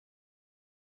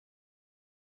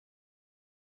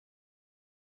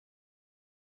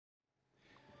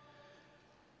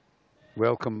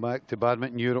Welcome back to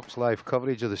Badminton Europe's live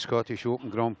coverage of the Scottish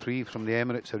Open Grand Prix from the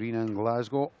Emirates Arena in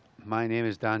Glasgow. My name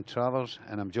is Dan Travers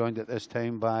and I'm joined at this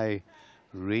time by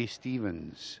Ray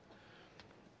Stevens.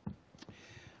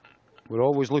 We're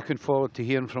always looking forward to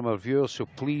hearing from our viewers, so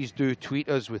please do tweet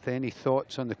us with any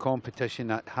thoughts on the competition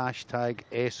at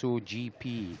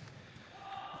 #SOGP.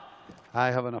 I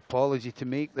have an apology to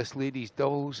make. This ladies'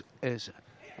 doubles is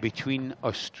between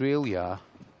Australia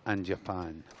and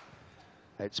Japan.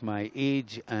 It's my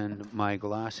age and my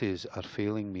glasses are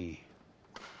failing me.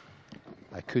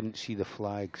 I couldn't see the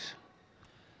flags.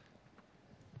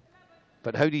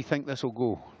 But how do you think this will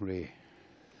go, Ray?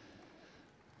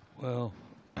 Well,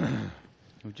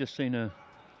 we've just seen a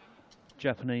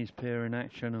Japanese pair in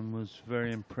action and was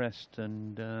very impressed,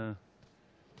 and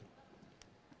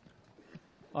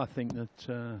I think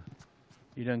that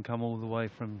you don't come all the way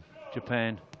from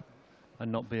Japan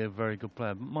and not be a very good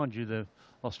player. But mind you, the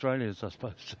Australians, I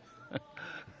suppose,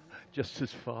 just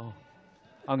as far.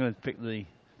 I'm going to pick the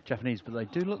Japanese, but they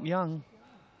do look young.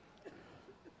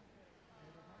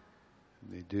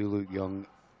 They do look young.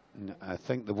 I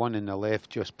think the one in the left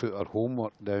just put her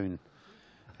homework down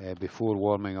before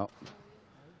warming up.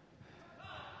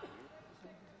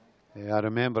 I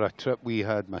remember a trip we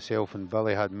had, myself and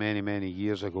Billy had many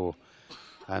years ago,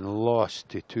 and lost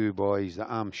to two boys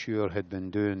that I'm sure had been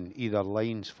doing either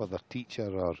lines for their teacher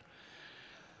or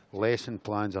lesson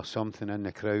plans or something in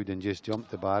the crowd, and just jumped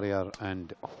the barrier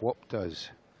and whooped us.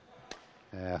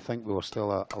 I think we were still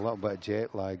a little bit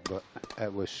jet lagged, but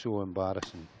it was so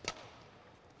embarrassing.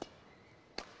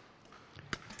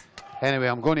 Anyway,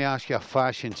 I'm going to ask you a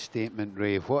fashion statement,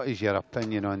 Ray. What is your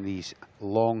opinion on these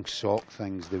long sock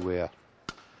things they wear?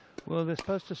 Well, they're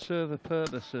supposed to serve a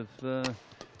purpose of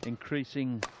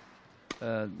increasing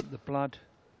the blood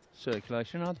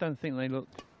circulation. I don't think they look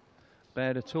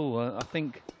bad at all. I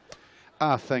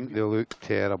think they look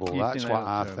terrible. That's what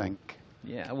I think.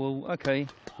 Yeah, well, okay.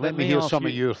 Let me hear some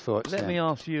of your thoughts. Let me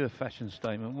ask you a fashion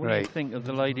statement. What do you think of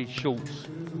the ladies' shorts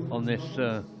on this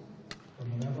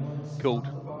court?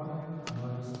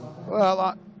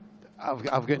 Well,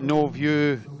 I've got no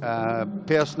view.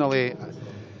 Personally,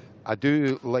 I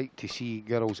do like to see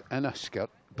girls in a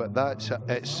skirt, but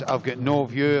I've got no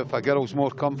view. If a girl's more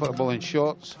comfortable in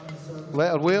shorts,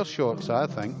 let her wear shorts, I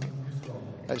think.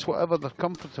 It's whatever they're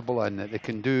comfortable in, that they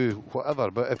can do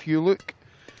whatever. But if you look,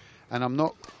 and I'm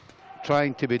not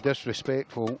trying to be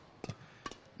disrespectful,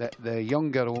 that the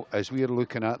young girl, as we're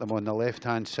looking at them on the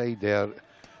left-hand side there,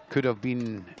 could have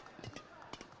been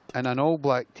in an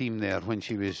all-black team there when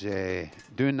she was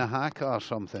doing the haka or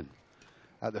something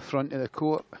at the front of the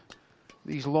court.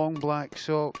 These long black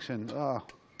socks, and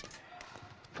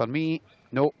for me,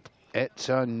 nope, it's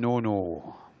a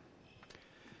no-no.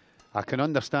 I can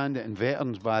understand it in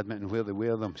veterans badminton where they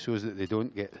wear them so that they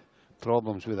don't get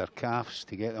problems with their calves,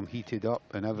 to get them heated up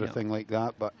and everything like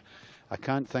that, but I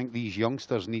can't think these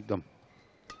youngsters need them.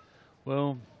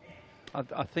 Well,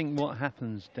 I think what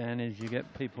happens, Dan, is you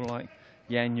get people like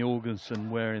Jan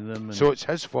Jorgensen wearing them. And so it's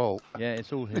his fault. Yeah,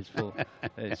 it's all his fault.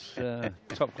 It's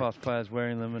top class players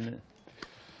wearing them, and it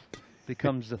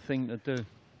becomes the thing to do.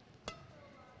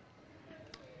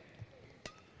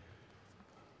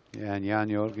 Yeah, and Jan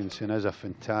Jorgensen is a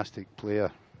fantastic player,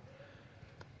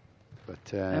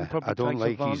 but I don't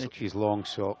like his long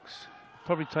socks.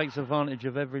 Probably takes advantage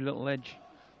of every little edge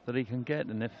that he can get,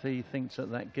 and if he thinks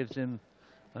that that gives him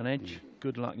an edge,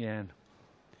 good luck, Jan.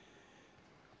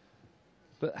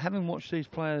 But having watched these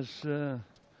players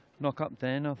knock up,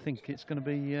 Dan, I think it's going to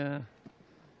be a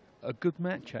good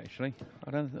match. Actually,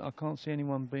 I can't see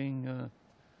anyone being.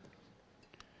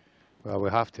 Well,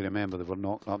 we have to remember they were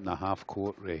knocked up in the half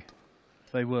court, Ray.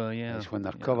 They were, yeah. It's when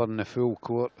they're covering the full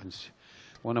court. And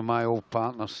one of my old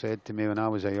partners said to me when I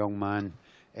was a young man,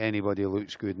 anybody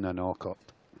looks good in a knock-up.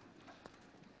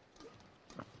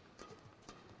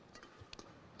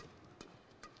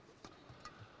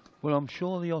 Well, I'm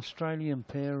sure the Australian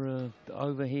pair are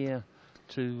over here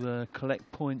to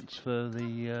collect points for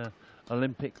the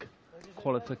Olympic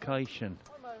qualification.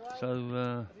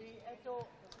 So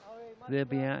they'll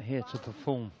be out here to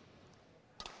perform.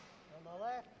 On the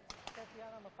left,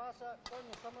 Setyana, Mapasa,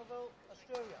 Gronya, Somerville,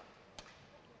 Australia.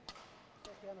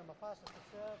 Setyana, Mapasa to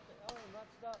serve,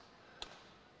 Matsuda,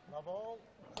 love all,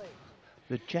 please.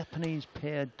 The Japanese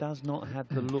pair does not have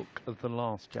the look of the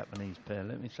last Japanese pair,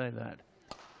 let me say that.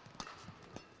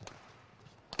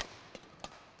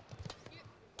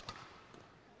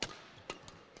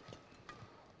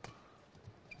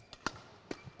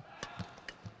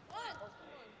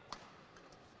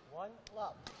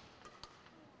 Love.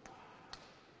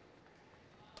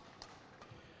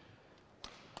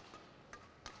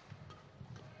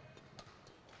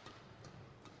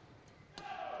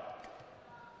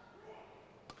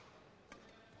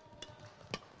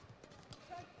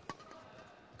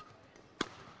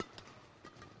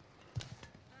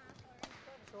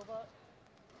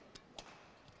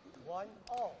 1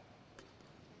 all.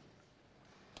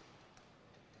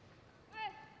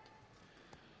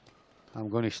 I'm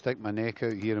going to stick my neck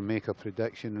out here and make a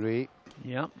prediction, Ray.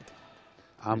 Yep.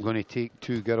 I'm going to take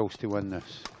 2 girls to win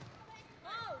this.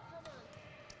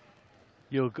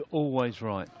 You're always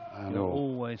right. I know. You're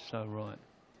always so right.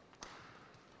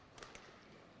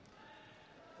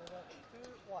 So that's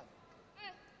 2-1.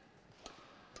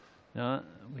 No,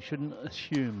 we shouldn't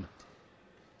assume.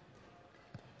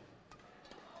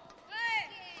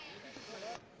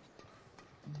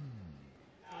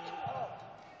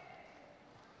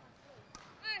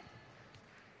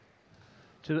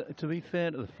 To be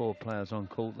fair to the 4 players on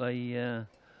court, they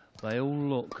all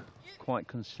look quite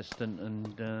consistent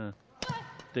and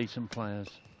decent players.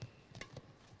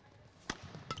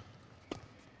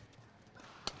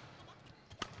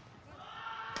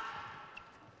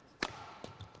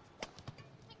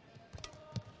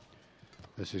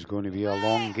 This is going to be a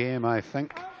long game, I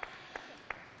think.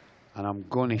 And I'm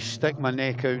going to stick my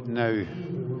neck out now.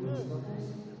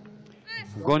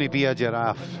 I'm going to be a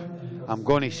giraffe. I'm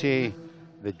going to say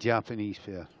the Japanese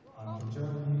pair.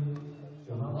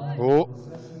 Oh,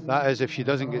 that is if she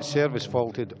doesn't get service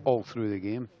faulted all through the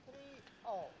game.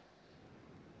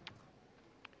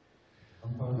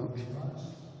 Well,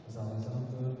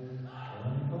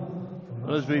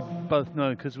 as we both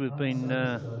know, because we've been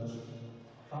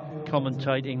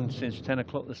commentating since 10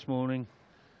 o'clock this morning,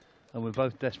 and we're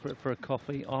both desperate for a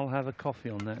coffee, I'll have a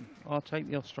coffee on that. I'll take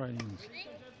the Australians.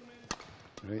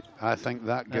 Right, I think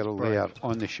that girl there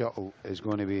on the shuttle is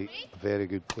going to be a very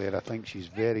good player. I think she's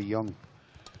very young,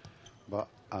 but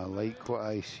I like what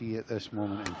I see at this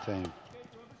moment in time.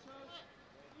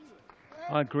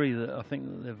 I agree that I think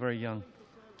that they're very young.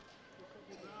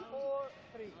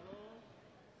 4-3.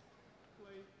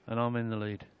 And I'm in the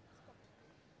lead.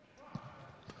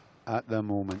 At the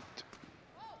moment.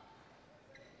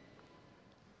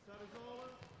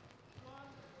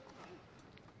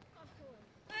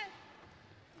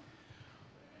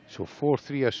 So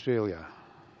 4-3 Australia.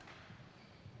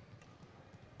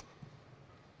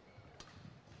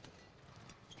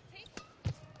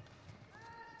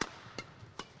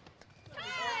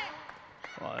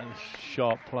 Oh,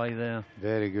 sharp play there.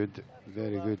 Very good,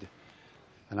 very good.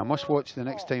 And I must watch the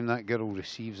next time that girl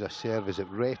receives a serve. Is it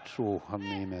Retro, her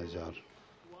name is,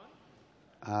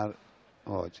 oh,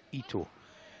 it's Etoh.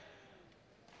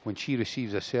 When she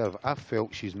receives a serve, I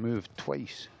felt she's moved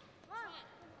twice.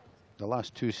 The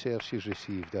last 2 serves she's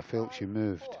received, I felt she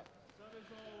moved.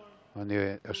 And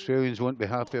the Australians won't be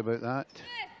happy about that.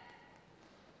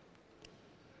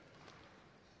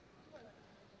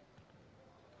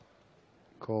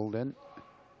 Called in.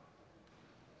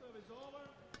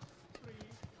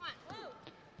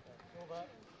 Well,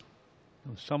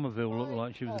 Somerville looked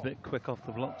like she was a bit quick off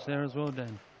the blocks there as well,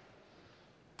 Dan.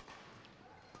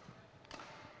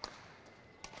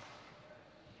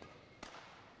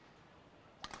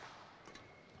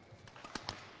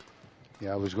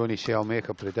 Yeah, I was going to say I'll make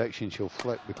a prediction she'll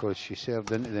flip because she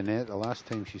served into the net the last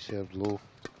time she served low.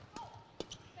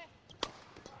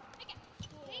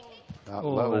 That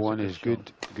little one is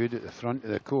good at the front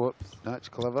of the court. That's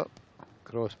clever.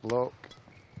 Cross block.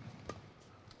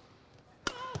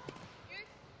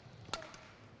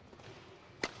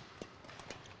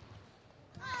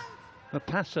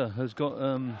 Mapasa has got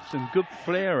some good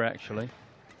flair actually.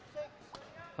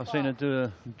 I've seen her do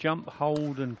a jump,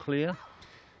 hold and clear.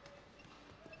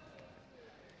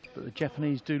 But the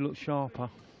Japanese do look sharper.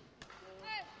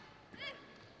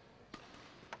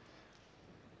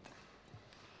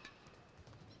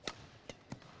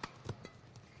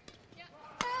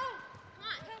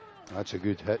 That's a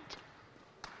good hit.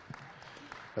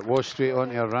 It was straight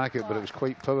onto her racket, but it was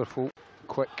quite powerful,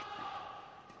 quick.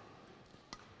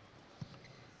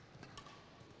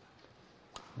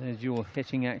 There's your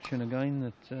hitting action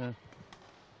again. That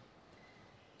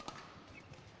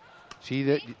see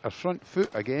that her front foot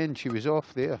again, she was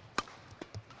off there.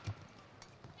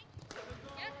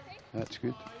 That's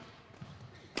good.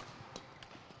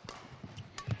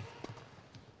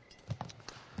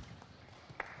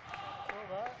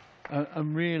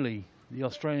 And really, the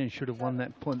Australians should have won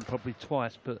that point probably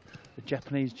twice, but the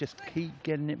Japanese just keep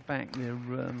getting it back. They're,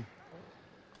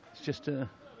 it's just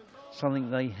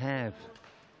something they have.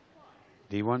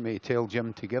 Do you want me to tell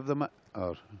Jim to give them it,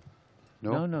 or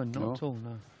no? No, not at all.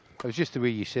 No. It was just the way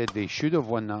you said they should have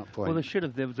won that point. Well, they should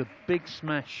have. There was a big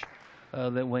smash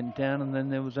that went down, and then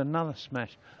there was another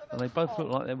smash, and they both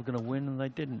looked like they were going to win, and they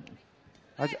didn't.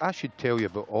 I should tell you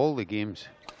about all the games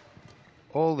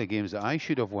that I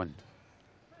should have won.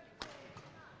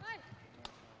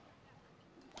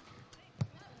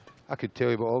 I could tell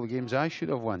you about all the games I should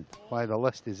have won. Why, the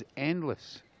list is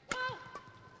endless.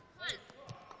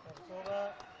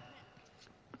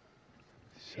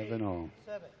 7-all.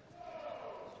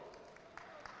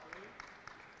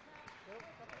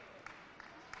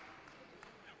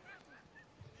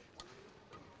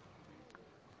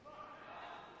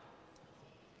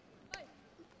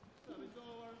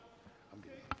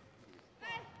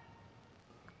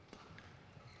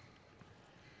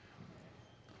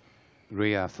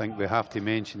 Ray, I think we have to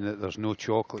mention that there's no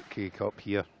chocolate cake up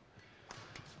here.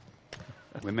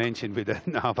 We mentioned we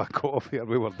didn't have a coffee, or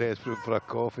we were desperate for a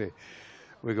coffee.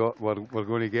 We're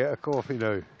going to get a coffee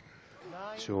now.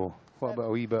 So what about a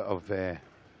wee bit of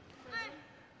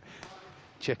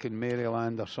chicken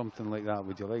Maryland or something like that?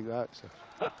 Would you like that, sir?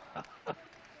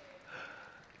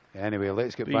 Anyway,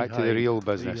 let's get back to the real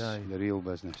business. The real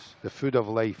business. The food of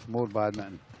life, more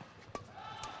badminton.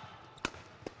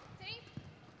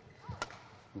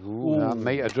 Ooh, that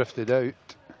might have drifted out.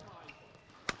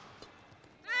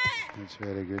 That's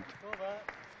very good.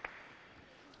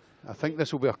 I think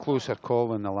this will be a closer call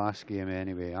than the last game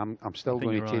anyway. I'm still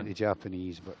going to take the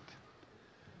Japanese, but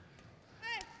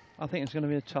I think it's going to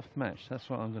be a tough match. That's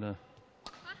what I'm going to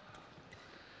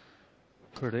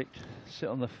predict. Sit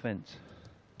on the fence.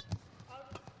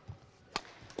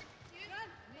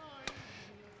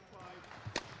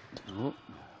 Oh,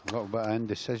 a little bit of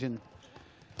indecision.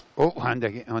 Oh, and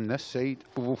again on this side.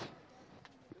 Oh.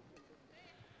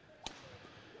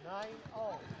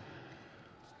 9-all.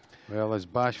 Well, as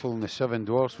Bashful and the Seven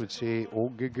Dwarfs would say, oh,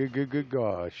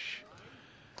 gosh.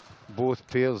 Both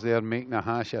pairs there making a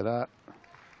hash of that,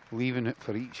 leaving it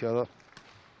for each other.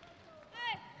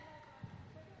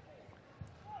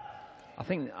 I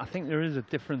think there is a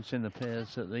difference in the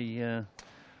pairs, that the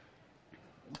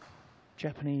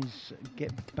Japanese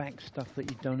get back stuff that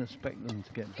you don't expect them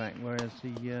to get back, whereas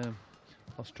the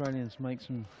Australians make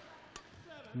some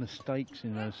mistakes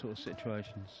in those sort of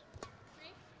situations.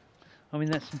 I mean,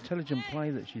 that's intelligent play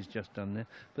that she's just done there,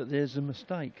 but there's a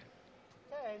mistake.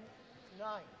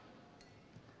 10-9.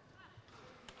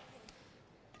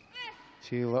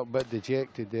 See, a little bit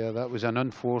dejected there. That was an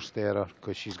unforced error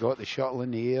because she's got the shuttle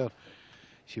in the air.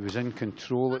 She was in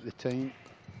control at the time.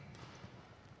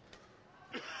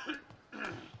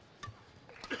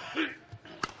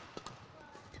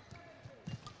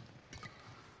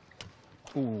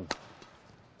 Ooh.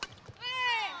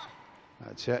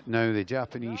 That's it. Now the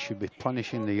Japanese should be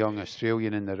punishing the young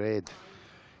Australian in the red.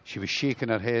 She was shaking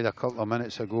her head a couple of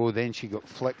minutes ago, then she got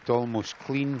flicked almost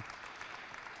clean.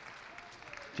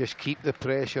 Just keep the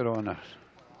pressure on her.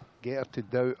 Get her to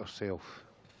doubt herself.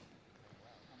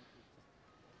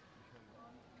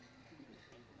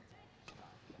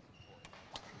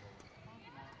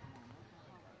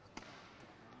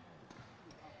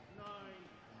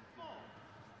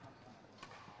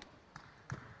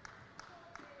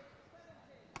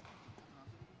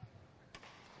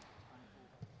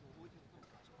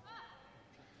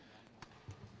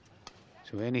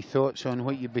 So any thoughts on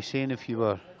what you'd be saying if you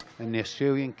were in the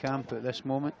Australian camp at this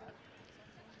moment?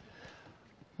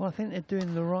 Well, I think they're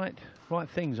doing the right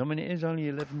things. I mean, it is only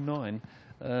 11-9.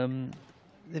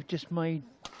 They've just made,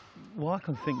 well, I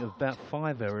can think of about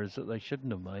 5 errors that they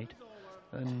shouldn't have made.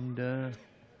 And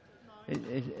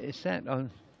it's that.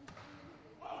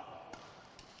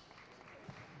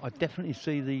 I definitely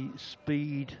see the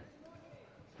speed,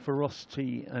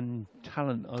 ferocity and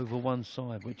talent over one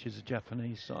side, which is the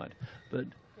Japanese side. But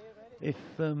if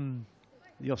the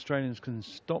Australians can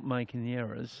stop making the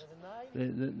errors,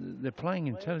 they're playing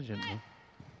intelligently.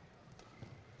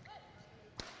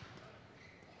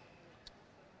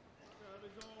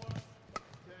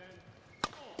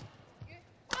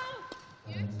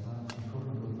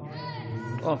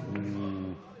 Oh.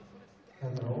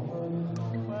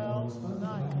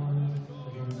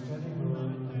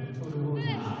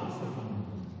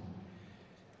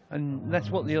 And that's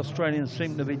what the Australians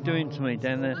seem to be doing to me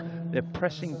down there. They're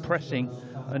pressing,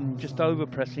 and just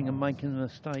over-pressing and making a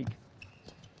mistake.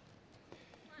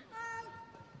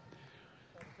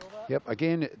 Yep,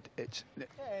 again, it's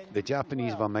the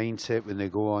Japanese have a mindset when they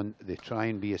go on, they try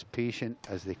and be as patient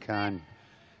as they can.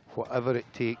 Whatever it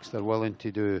takes, they're willing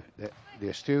to do. The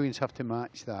Australians have to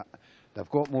match that. They've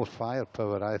got more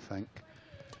firepower, I think.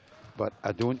 But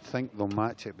I don't think they'll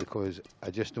match it because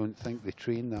I just don't think they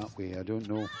train that way. I don't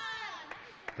know.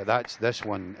 But this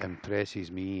one impresses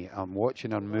me. I'm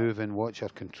watching her move and watch her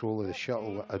control of the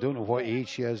shuttle. I don't know what age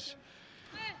she is,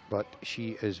 but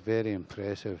she is very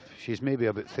impressive. She's maybe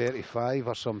about 35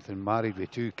 or something, married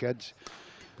with 2 kids,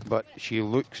 but she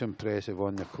looks impressive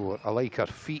on the court. I like her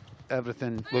feet,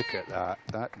 everything. Look at that.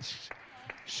 That's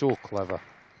so clever.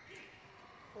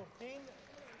 14-9.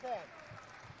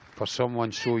 for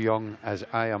someone so young as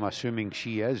I am assuming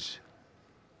she is.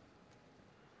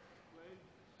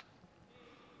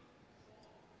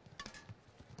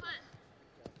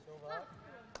 Over.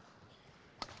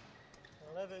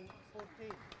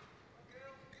 11-14.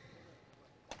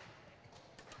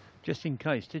 Just in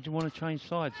case, did you want to change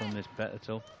sides on this bet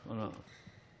at all, or not?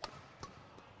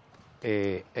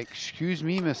 Excuse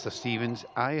me, Mr. Stevens,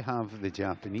 I have the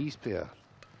Japanese pair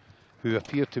who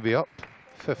appear to be up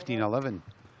 15-11,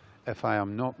 if I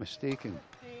am not mistaken.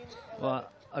 Well,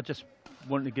 I just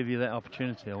wanted to give you that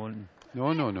opportunity. I want.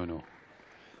 No, no, no, no.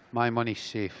 My money's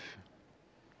safe.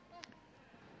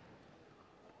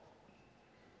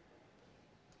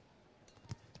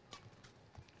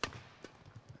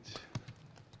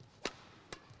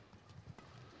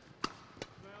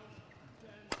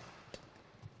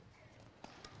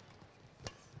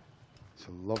 It's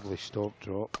a lovely stop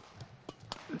drop.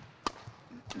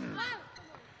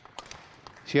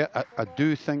 See, I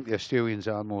do think the Australians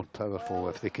are more powerful.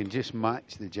 If they can just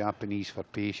match the Japanese for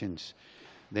patience,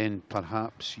 then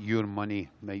perhaps your money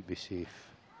might be safe.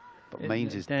 But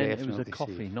mine's is Dan, definitely it was a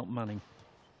coffee, safe. not money.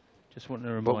 Just want to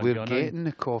remind But you. we're getting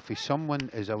the coffee. Someone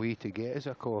is away to get us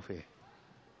a coffee.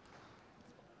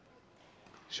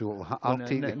 So I'll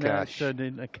take the cash. Turned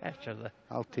into cash, has it?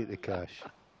 I'll take the cash.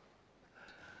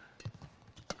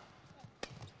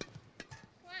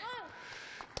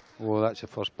 Oh, that's the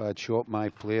first bad shot my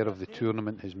player of the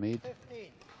tournament has made.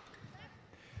 15.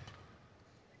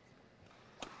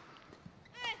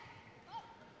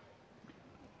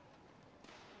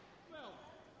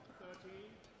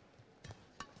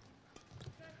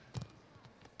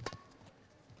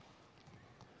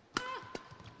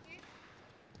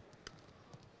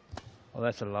 Oh,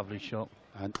 that's a lovely shot.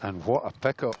 And what a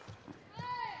pickup.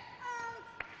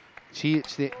 See,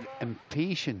 it's the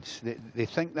impatience. They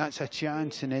think that's a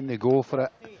chance and then they go for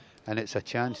it, and it's a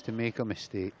chance to make a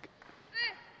mistake.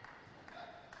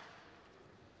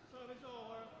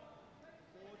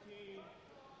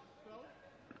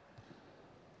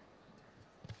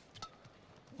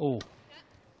 Oh.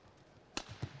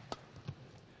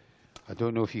 I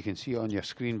don't know if you can see it on your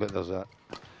screen, but there's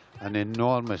an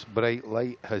enormous bright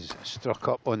light has struck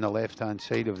up on the left-hand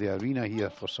side of the arena here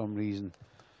for some reason.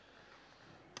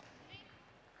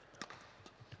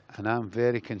 And I'm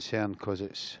very concerned because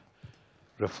it's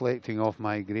reflecting off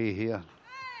my grey hair.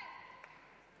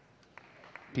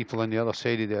 People on the other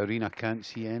side of the arena can't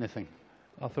see anything.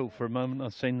 I thought for a moment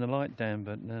I'd seen the light, Dan,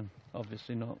 but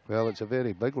obviously not. Well, it's a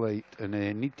very big light and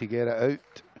they need to get it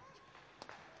out.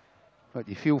 But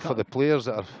you feel for the players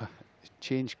that have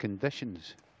changed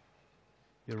conditions.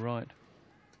 You're right.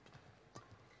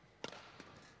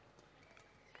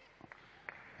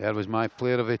 There was my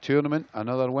player of the tournament,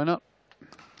 another winner.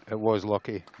 It was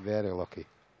lucky, very lucky.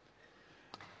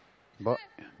 But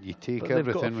you take But they've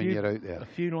got everything when you're out there. A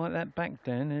few like that back,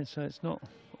 Dan, so it's not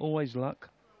always luck.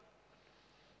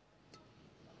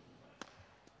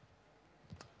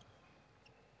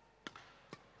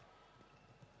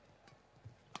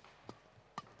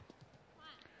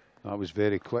 That was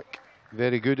very quick,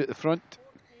 very good at the front.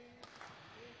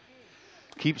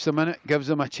 Keeps them in it, gives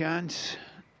them a chance.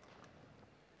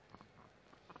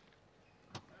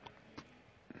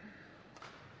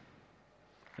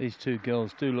 These two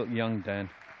girls do look young, Dan.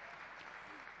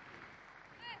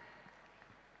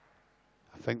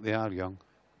 I think they are young.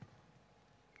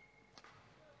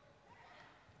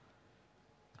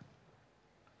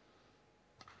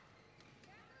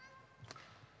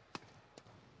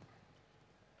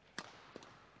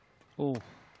 Oh.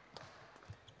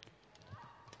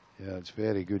 Yeah, it's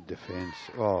very good defence.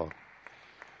 Oh,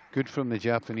 good from the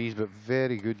Japanese, but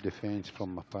very good defence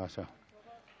from Mapasa.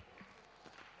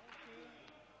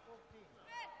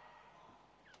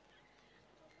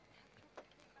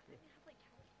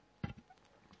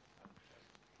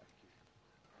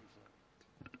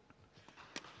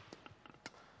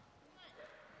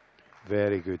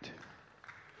 Very good.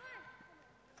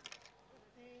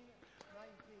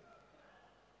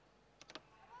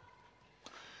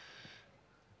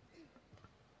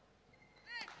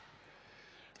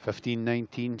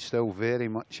 15-19, still very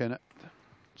much in it.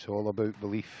 It's all about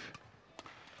belief.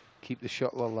 Keep the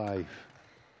shuttle alive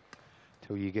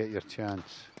till you get your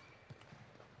chance.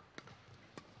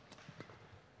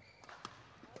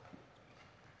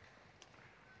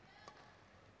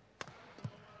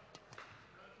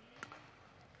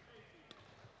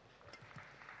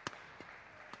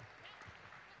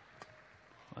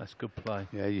 That's good play.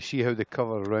 Yeah, you see how they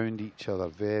cover around each other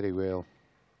very well.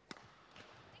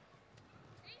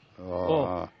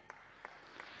 Oh.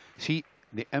 See,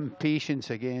 the impatience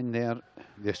again there.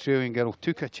 The Australian girl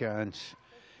took a chance,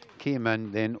 came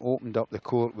in, then opened up the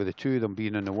court with the two of them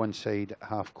being on the one side at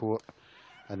half court,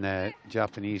 and the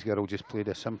Japanese girl just played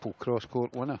a simple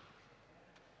cross-court winner.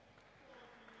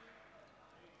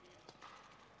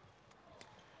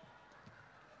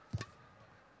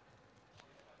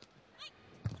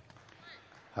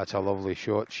 That's a lovely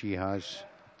shot she has.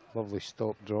 Lovely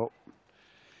stop drop.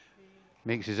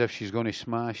 Makes as if she's going to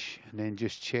smash and then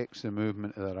just checks the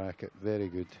movement of the racket. Very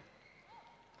good.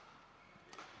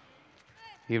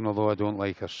 Even although I don't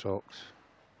like her socks.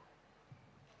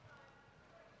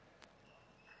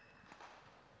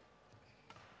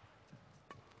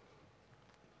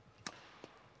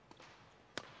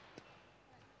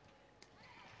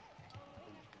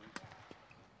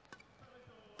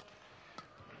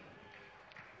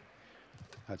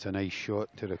 That's a nice shot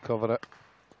to recover it.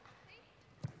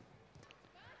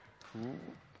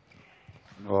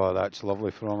 Oh, that's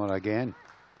lovely from her again.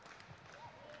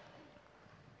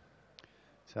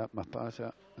 Is that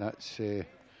Mapasa? That's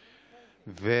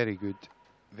very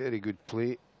good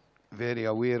play. Very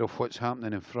aware of what's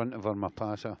happening in front of her,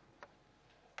 Mapasa.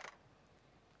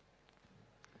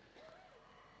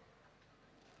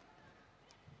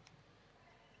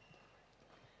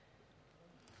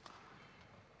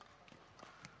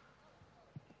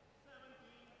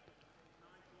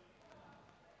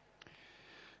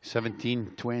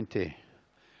 (17-20).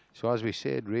 So as we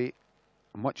said, Ray,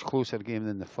 a much closer game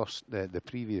than the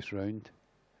previous round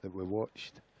that we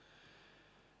watched.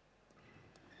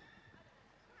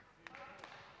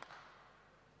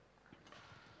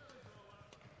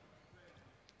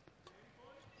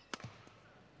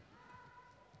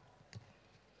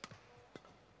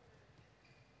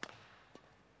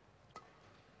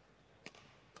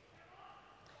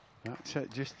 That's it,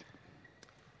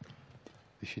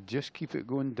 they should just keep it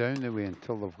going down the way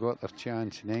until they've got their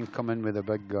chance and then come in with the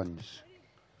big guns.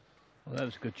 Well, that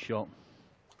was a good shot.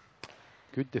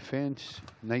 Good defence,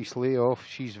 nice layoff.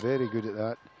 She's very good at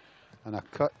that. And a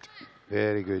cut,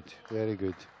 very good, very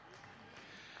good.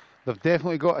 They've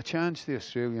definitely got a chance, the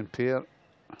Australian pair,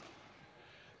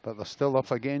 but they're still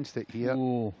up against it here.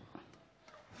 Ooh,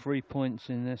 3 points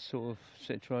in this sort of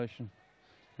situation,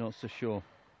 not so sure.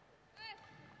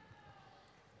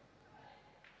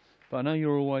 But I know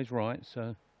you're always right,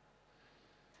 so.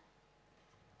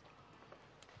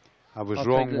 I was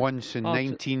wrong once in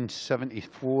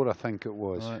 1974, I think it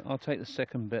was. Right, I'll take the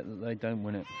second bet that they don't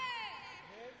win it.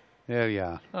 There you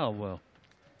are. Oh, well.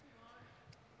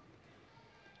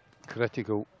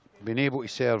 Critical. Being able to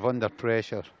serve under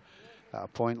pressure at a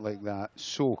point like that,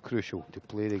 so crucial to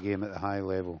play the game at the high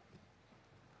level.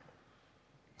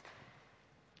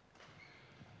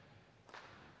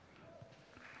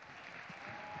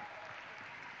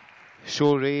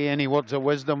 So Ray, any words of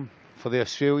wisdom for the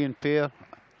Australian pair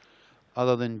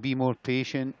other than be more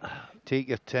patient, take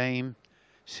your time,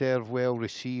 serve well,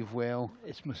 receive well?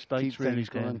 It's mistakes really,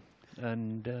 Dan.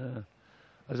 And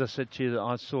as I said to you, that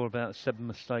I saw about 7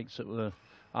 mistakes that were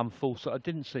unforced that I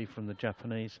didn't see from the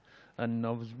Japanese, and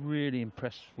I was really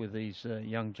impressed with these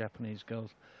young Japanese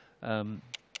girls.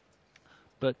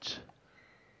 But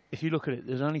if you look at it,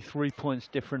 there's only 3 points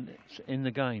difference in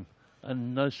the game,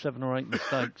 and those 7 or 8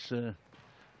 mistakes are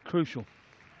crucial.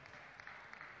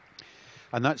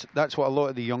 And that's what a lot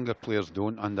of the younger players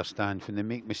don't understand. When they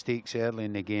make mistakes early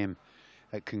in the game,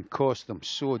 it can cost them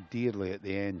so dearly at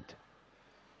the end.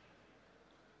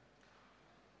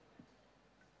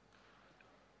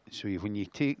 So when you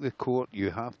take the court, you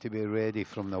have to be ready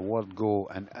from the word go,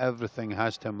 and everything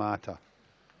has to matter.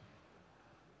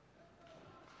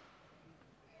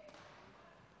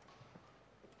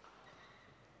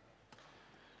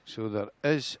 So there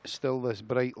is still this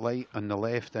bright light on the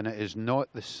left, and it is not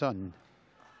the sun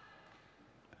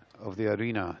of the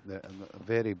arena. The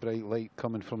very bright light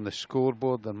coming from the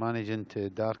scoreboard. They're managing to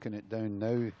darken it down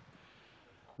now.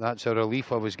 That's a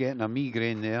relief. I was getting a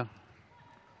migraine there.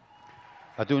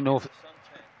 I don't know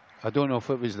if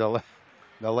it was the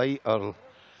light or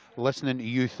listening to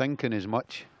you thinking as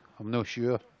much. I'm not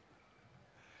sure.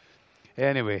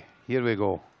 Anyway, here we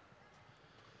go.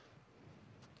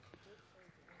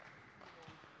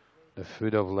 The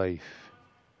food of life.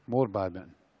 More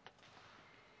badminton.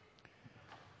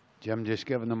 Jim just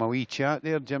giving them a wee chat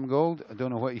there, Jim Gold. I don't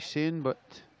know what he's saying, but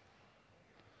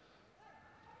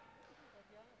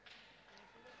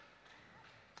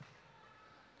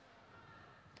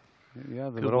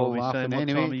yeah, they were all laughing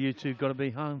anyway. What time have you two got to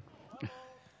be home?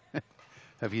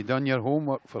 Have you done your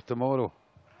homework for tomorrow?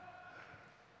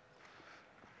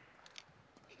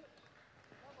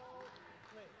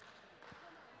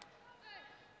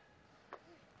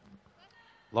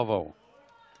 Love all.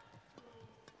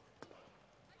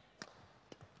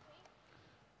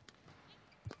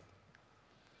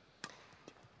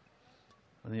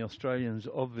 Australians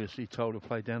obviously told to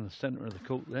play down the centre of the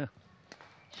court there.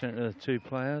 Centre of the two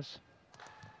players.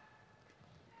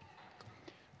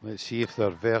 Let's see if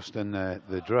they're versed in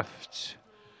the drifts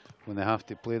when they have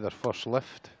to play their first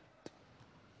lift.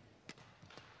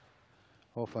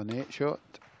 Off a net shot.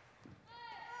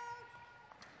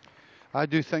 I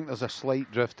do think there's a slight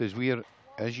drift as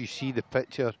you see the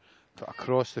picture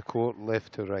across the court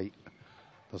left to right.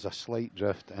 There's a slight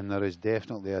drift, and there is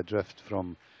definitely a drift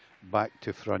from back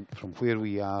to front from where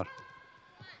we are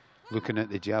looking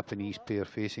at the Japanese pair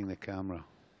facing the camera.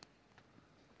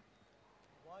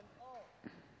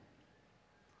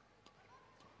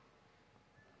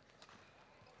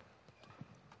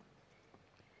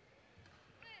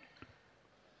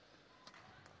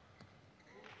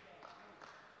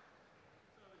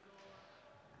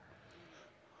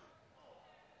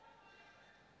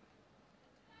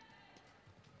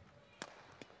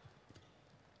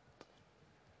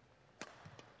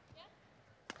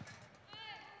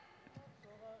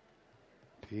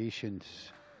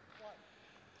 Patience.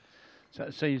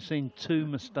 So you've seen two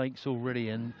mistakes already,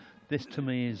 and this to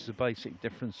me is the basic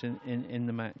difference in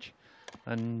the match.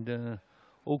 And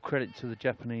all credit to the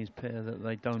Japanese pair that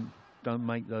they don't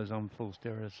make those unforced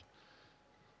errors.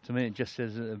 To me, it just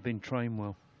says that they've been trained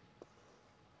well.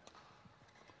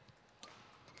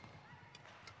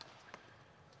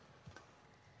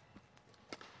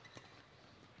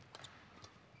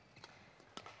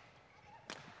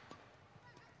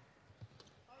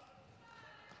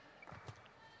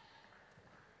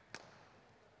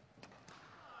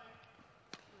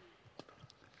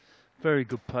 Very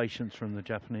good patience from the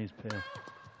Japanese pair.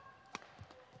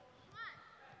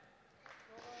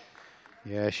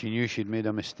 Yeah, she knew she'd made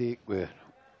a mistake with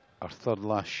her third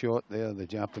last shot there. The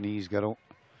Japanese girl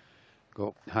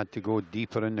had to go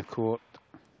deeper in the court.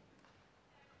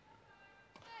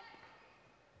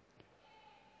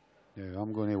 Now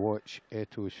I'm going to watch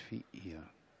Etoh's feet here.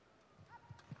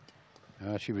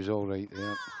 She was all right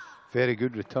there. Very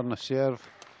good return of serve.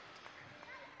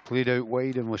 Played out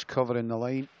wide and was covering the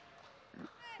line.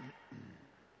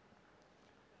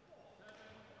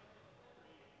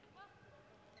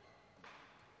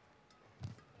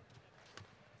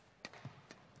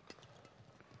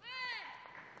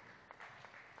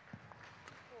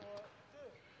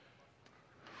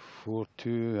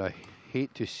 Four-two. I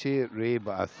hate to say it, Ray,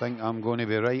 but I think I'm going to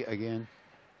be right again.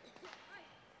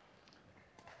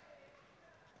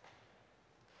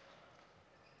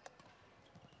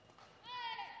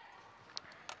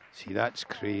 See, that's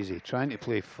crazy. Trying to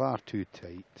play far too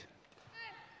tight.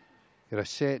 You're a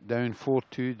set down,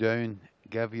 4-2 down.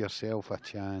 Give yourself a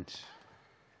chance.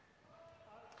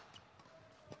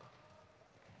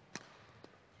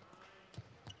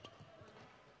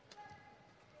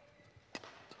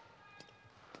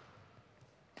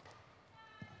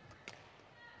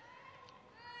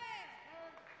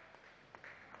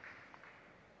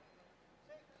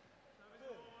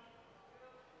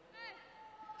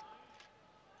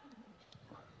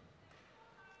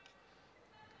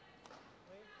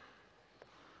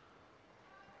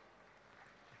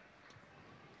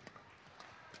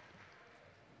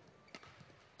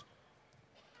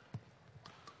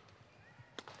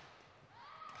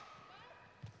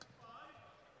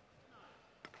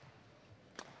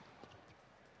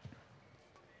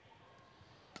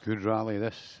 Good rally,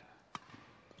 this.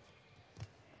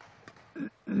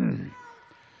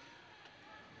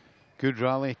 Good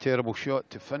rally, terrible shot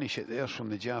to finish it there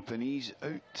from the Japanese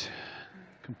out.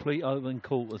 Complete open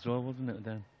court as well, wasn't it,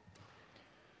 Dan?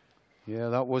 Yeah,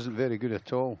 that wasn't very good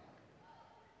at all.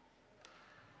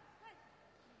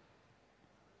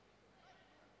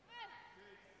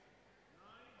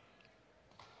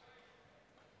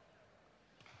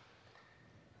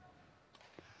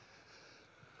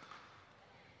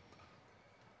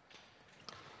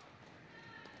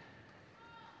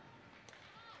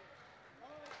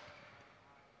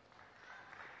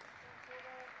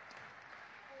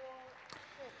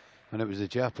 And it was the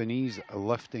Japanese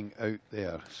lifting out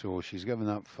there, so she's given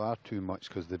that far too much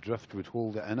because the drift would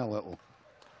hold it in a little.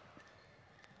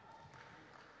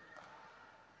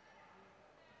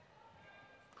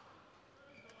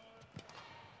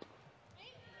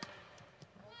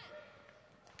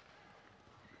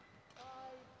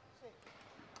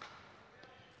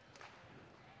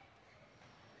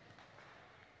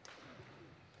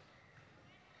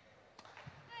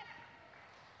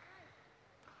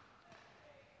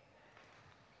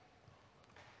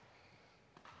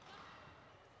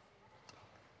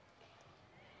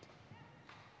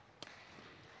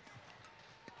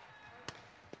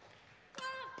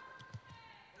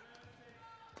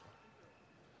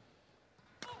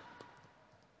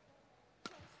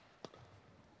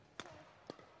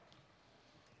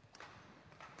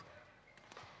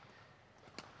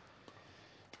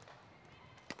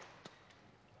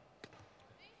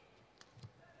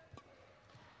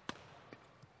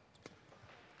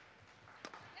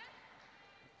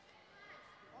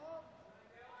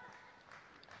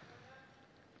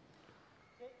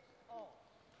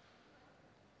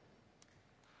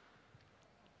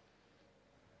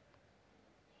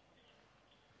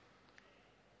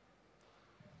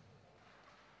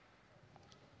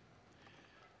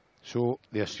 So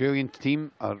the Australian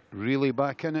team are really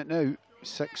back in it now,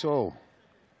 6-all.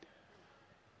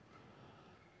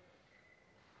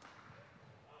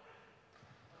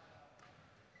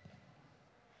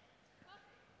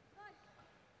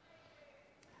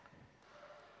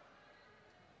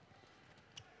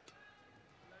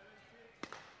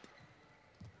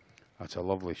 That's a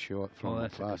lovely shot from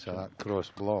Mapasa, that cross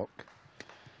block.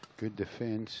 Good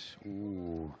defence.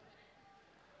 Ooh.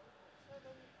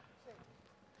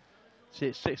 See,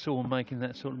 it's 6-all making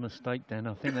that sort of mistake, Dan.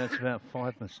 I think that's about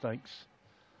 5 mistakes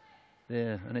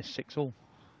there, and it's 6-all.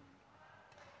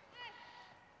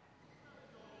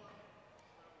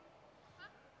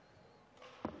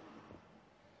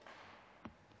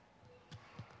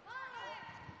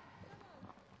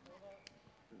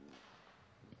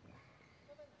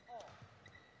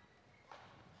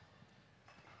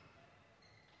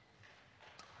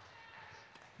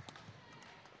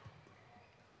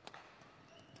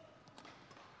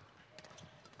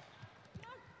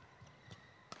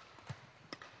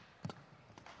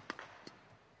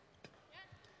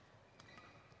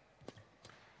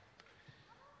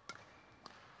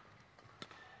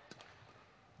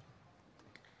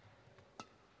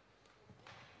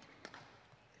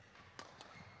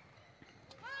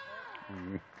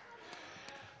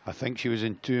 I think she was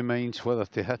in 2 minds whether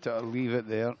to hit it or leave it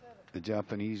there, the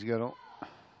Japanese girl,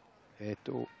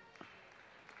 Etoh.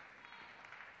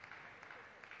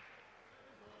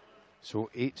 So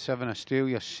 8-7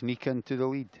 Australia sneak into the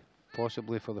lead,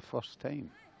 possibly for the first time.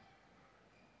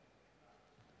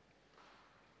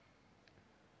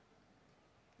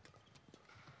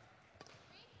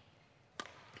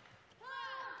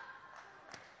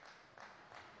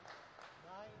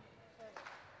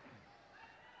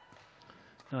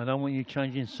 No, I don't want you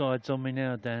changing sides on me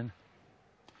now, Dan.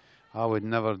 I would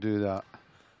never do that.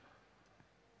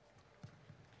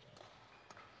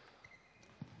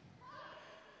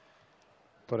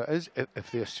 But it is,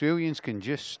 if the Australians can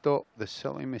just stop the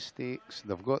silly mistakes,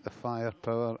 they've got the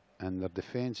firepower and their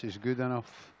defence is good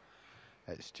enough.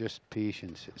 It's just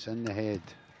patience, it's in the head.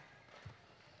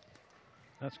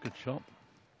 That's a good shot.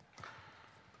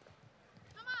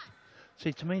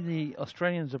 See, to me, the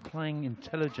Australians are playing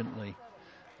intelligently.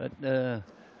 But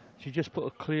she just put a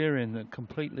clear in that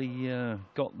completely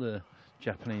got the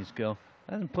Japanese girl,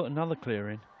 and put another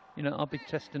clear in. You know, I'll be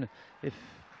testing it. If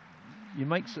you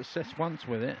make success once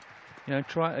with it, you know,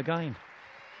 try it again.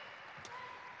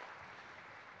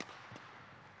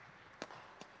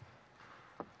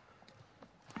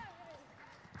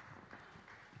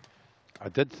 I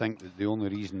did think that the only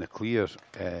reason the clear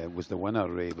was the winner,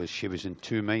 Ray, was she was in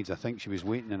 2 minds. I think she was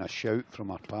waiting on a shout from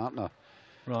her partner.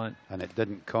 Right. And it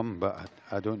didn't come, but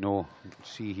I don't know.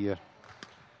 See here.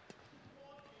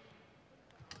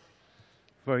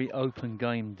 Very open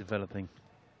game developing.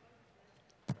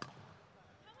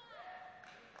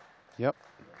 Yep.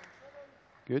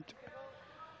 Good.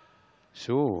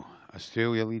 So,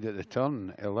 Australia lead at the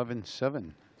turn,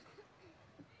 11-7.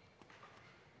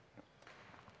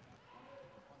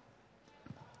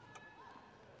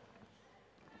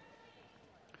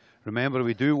 Remember,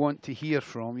 we do want to hear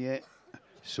from you.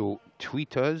 So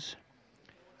tweet us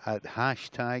at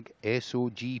hashtag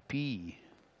SOGP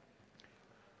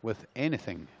with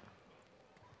anything.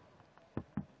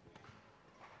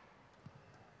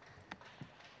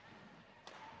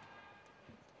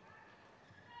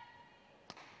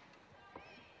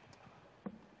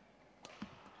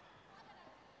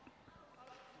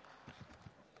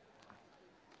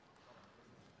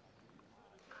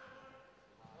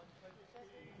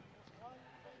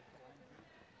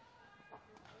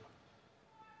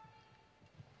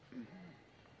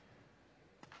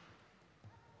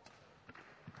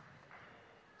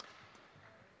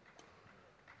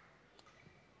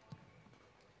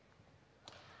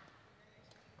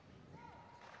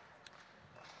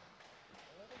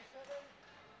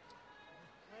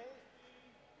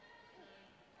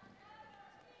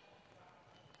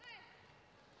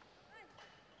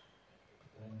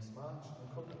 Match and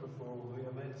couple before we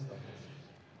are men's doubles.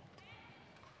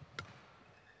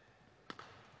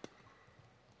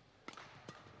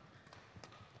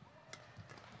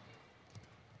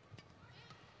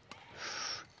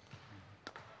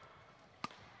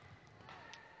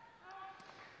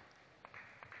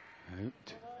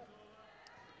 Out.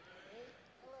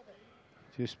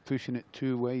 Just pushing it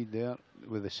too wide there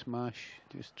with a smash,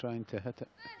 just trying to hit it.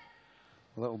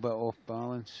 A little bit off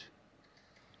balance.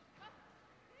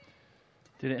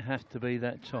 Did it have to be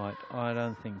that tight? I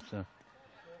don't think so.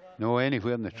 No,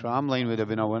 anywhere in the tram line would have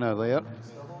been a winner there.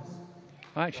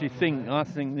 I think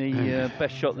the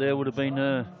best shot there would have been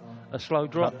a slow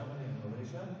drop.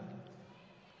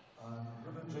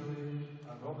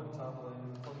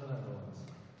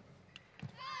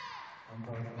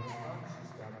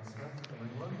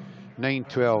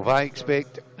 9-12. I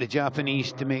expect the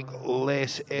Japanese to make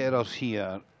less errors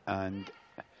here and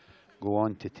go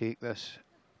on to take this,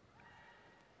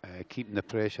 keeping the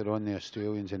pressure on the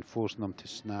Australians and forcing them to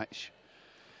snatch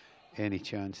any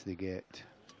chance they get.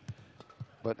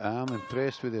 But I am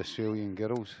impressed with the Australian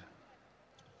girls.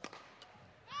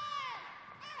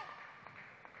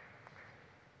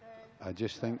 I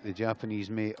just think the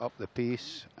Japanese may up the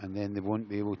pace and then they won't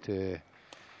be able to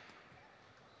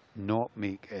not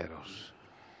make errors.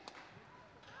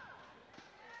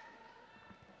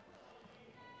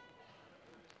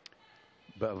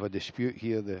 Bit of a dispute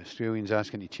here. The Australians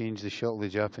asking to change the shuttle. The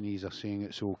Japanese are saying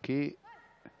it's okay.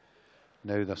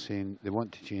 Now they're saying they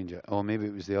want to change it. Or maybe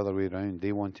it was the other way around.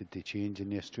 They wanted to change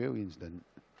and the Australians didn't.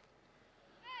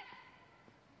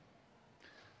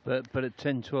 But at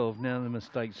 10-12 now the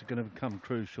mistakes are going to become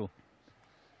crucial.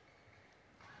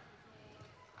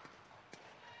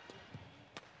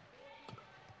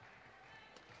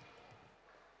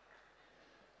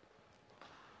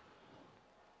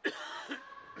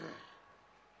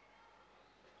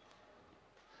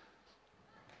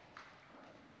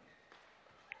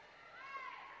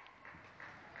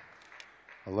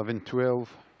 Eleven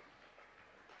 12.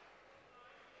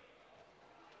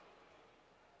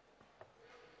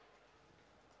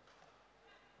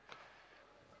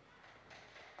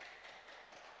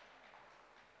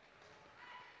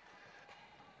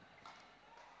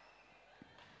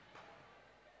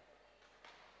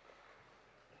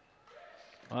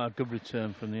 Good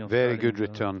return from the Australians. Very good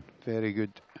return. Very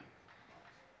good.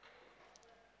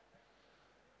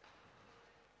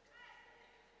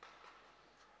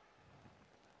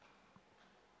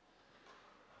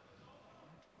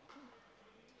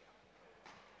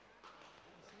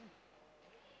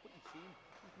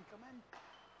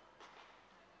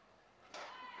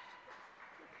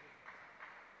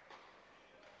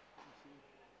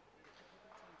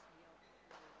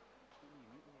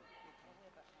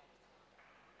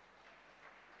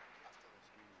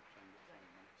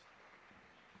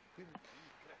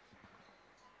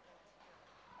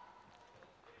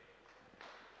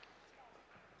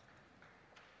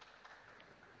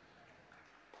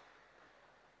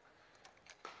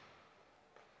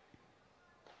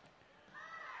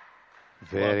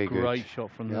 Very good. Great shot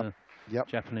from the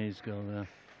Japanese girl there.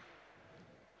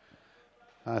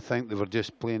 I think they were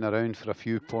just playing around for a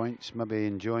few points, maybe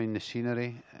enjoying the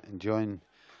scenery, enjoying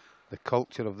the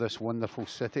culture of this wonderful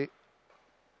city.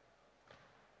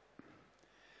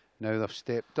 Now they've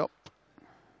stepped up.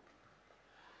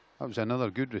 That was another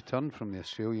good return from the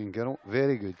Australian girl.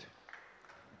 Very good.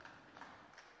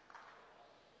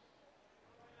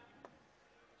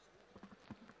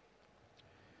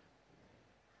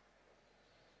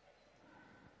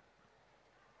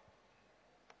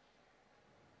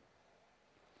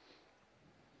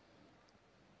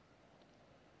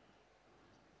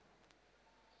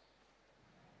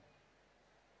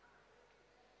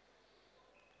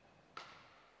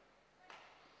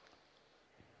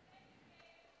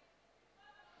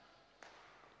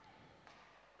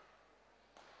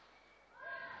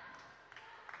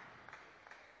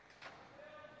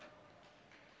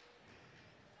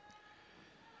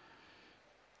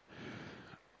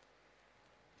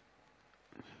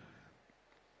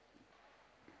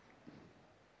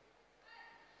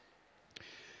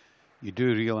 You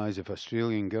do realise if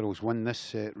Australian girls win this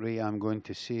set, Ray, I'm going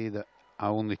to say that I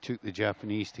only took the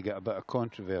Japanese to get a bit of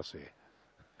controversy.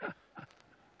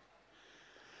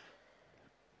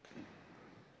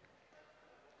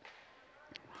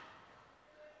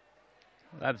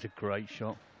 That was a great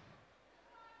shot.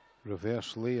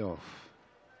 Reverse layoff.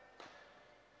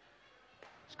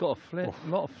 It's got a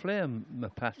lot of flair,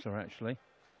 Mapasa, actually.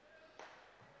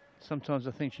 Sometimes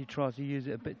I think she tries to use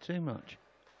it a bit too much.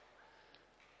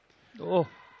 Oh.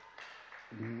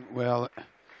 Well,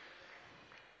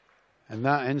 in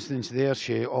that instance there,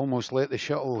 she almost let the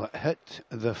shuttle hit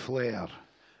the flare,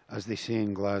 as they say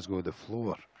in Glasgow, the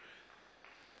floor.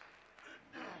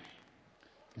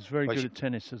 He's very good at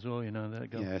tennis as well, you know, that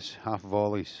girl. Yes, half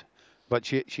volleys. But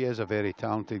she is a very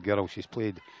talented girl. She's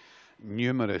played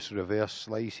numerous reverse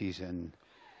slices and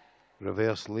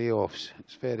reverse layoffs.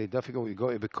 It's very difficult. You've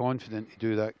got to be confident to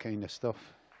do that kind of stuff.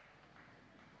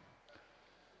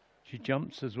 She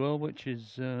jumps as well, which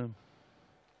is not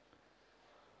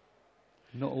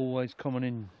always common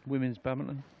in women's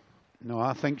badminton. No,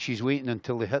 I think she's waiting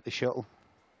until they hit the shuttle.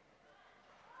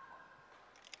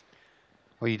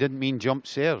 Well, you didn't mean jump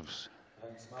serves.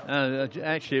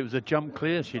 Actually, it was a jump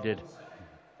clear she did.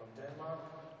 From Denmark,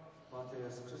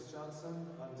 Christiansen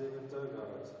and David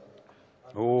Dugard.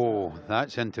 Oh,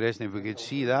 that's interesting. If we could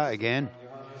see that again.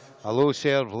 A low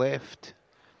serve left.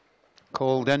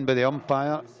 Called in by the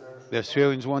umpire. The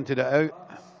Australians wanted it out.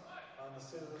 And the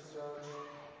silver surge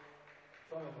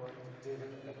from England, David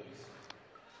Evans.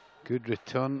 Good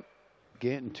return.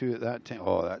 Getting to it that time.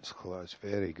 Oh, that's close.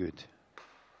 Very good.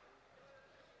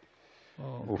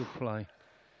 Oh, good play.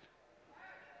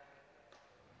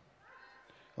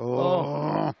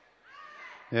 Oh.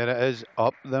 There it is,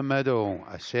 up the middle.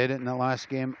 I said it in the last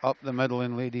game, up the middle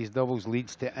in ladies doubles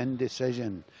leads to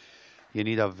indecision. You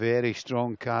need a very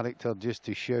strong character just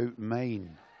to shout,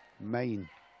 mine, mine.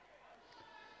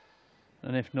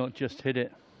 And if not, just hit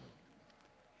it.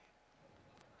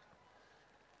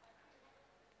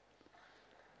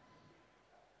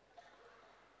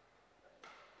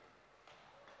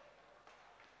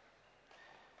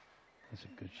 That's a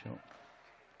good shot.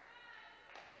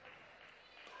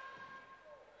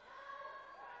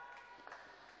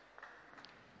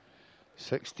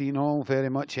 $16 very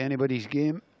much anybody's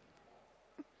game.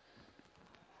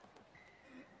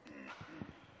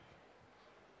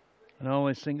 And I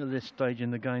always think at this stage in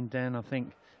the game, Dan, I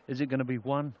think, is it going to be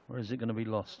won or is it going to be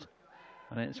lost?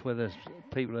 And it's whether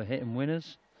people are hitting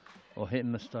winners or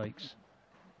hitting mistakes.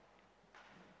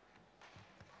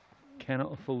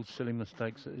 Cannot afford silly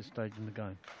mistakes at this stage in the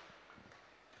game.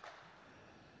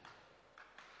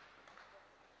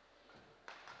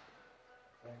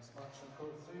 Next match in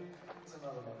court 3, it's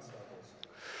another men's doubles.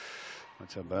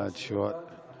 That's a bad shot.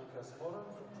 Lucas Moran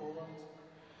from Poland.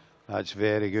 That's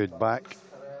very good back.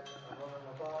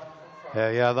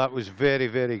 Yeah, that was very,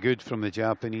 very good from the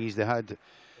Japanese. They had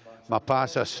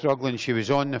Mapasa struggling. She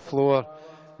was on the floor.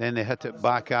 Then they hit it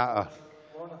back at her.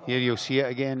 Here you'll see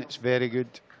it again. It's very good.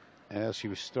 She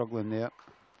was struggling there.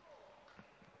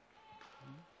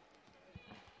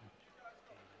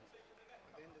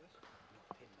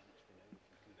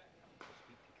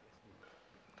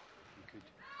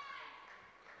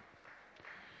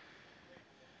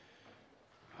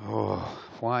 Oh,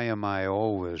 why am I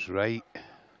always right?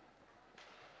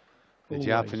 The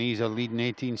Japanese are leading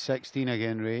 18-16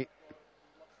 again, Ray.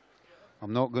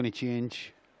 I'm not going to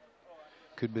change.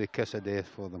 Could be the kiss of death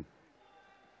for them.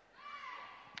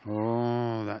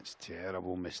 Oh, that's a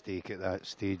terrible mistake at that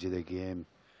stage of the game.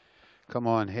 Come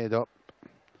on, head up.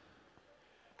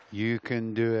 You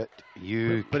can do it.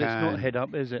 You but can. It's not head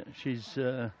up, is it? She's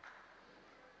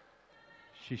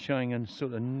showing a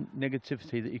sort of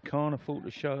negativity that you can't afford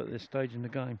to show at this stage in the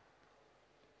game.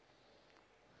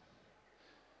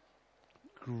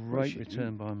 Great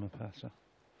return by Mapasa.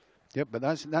 Yep, but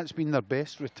that's been their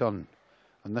best return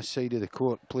on this side of the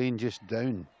court, playing just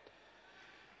down.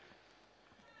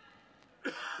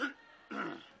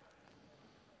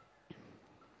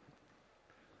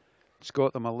 It's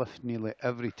got them a lift nearly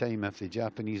every time if the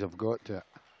Japanese have got to it.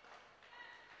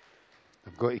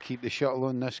 They've got to keep the shuttle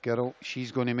on this girl.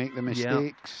 She's going to make the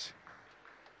mistakes.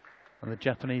 Yeah. And the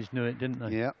Japanese knew it, didn't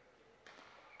they? Yeah.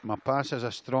 Mapasa's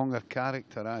a stronger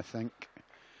character, I think.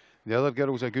 The other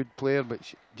girl's a good player, but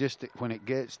just when it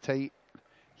gets tight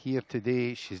here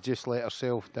today, she's just let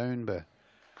herself down by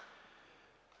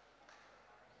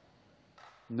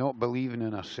not believing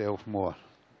in herself more.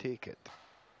 Take it.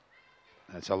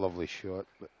 That's a lovely shot.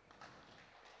 But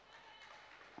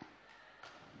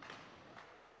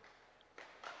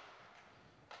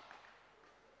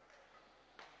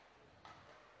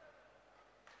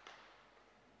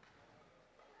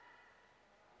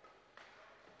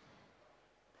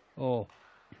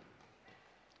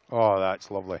oh, that's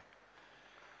lovely.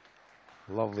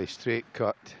 Lovely straight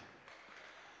cut.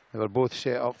 They were both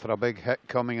set up for a big hit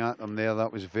coming at them there.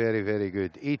 That was very, very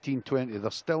good. 18-20.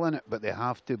 They're still in it, but they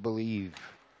have to believe.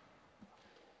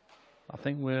 I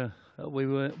think we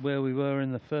were where we were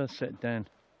in the first set, Dan.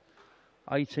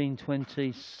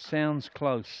 18-20 sounds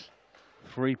close.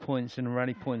 3 points in a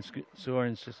rally point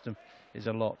scoring system is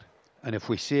a lot. And if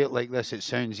we say it like this, it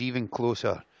sounds even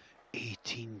closer.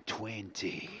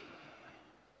 18-20.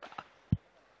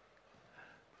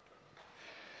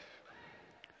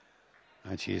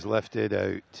 And she's lifted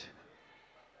out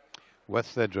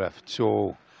with the drift.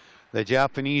 So the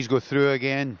Japanese go through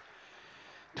again.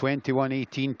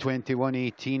 21-18,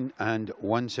 21-18. And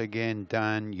once again,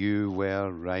 Dan, you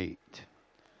were right.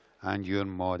 And you're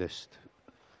modest.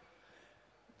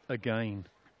 Again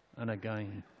and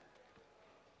again.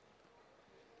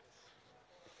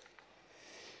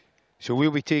 So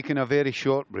we'll be taking a very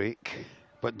short break,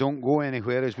 but don't go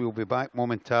anywhere as we'll be back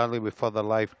momentarily with further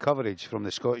live coverage from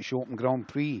the Scottish Open Grand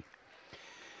Prix.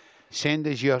 Send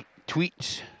us your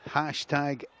tweets,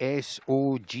 hashtag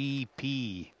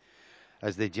SOGP,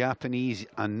 as the Japanese,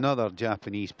 another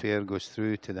Japanese pair goes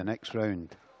through to the next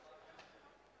round.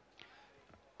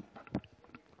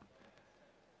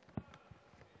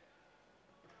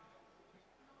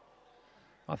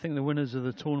 I think the winners of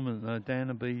the tournament, Dan,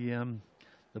 will be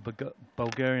the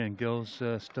Bulgarian girls,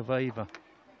 Staveva.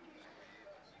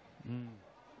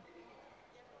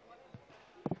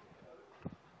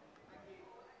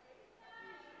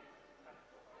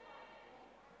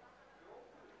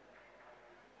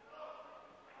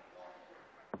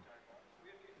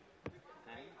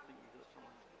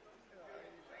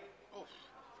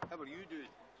 How are you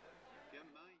doing?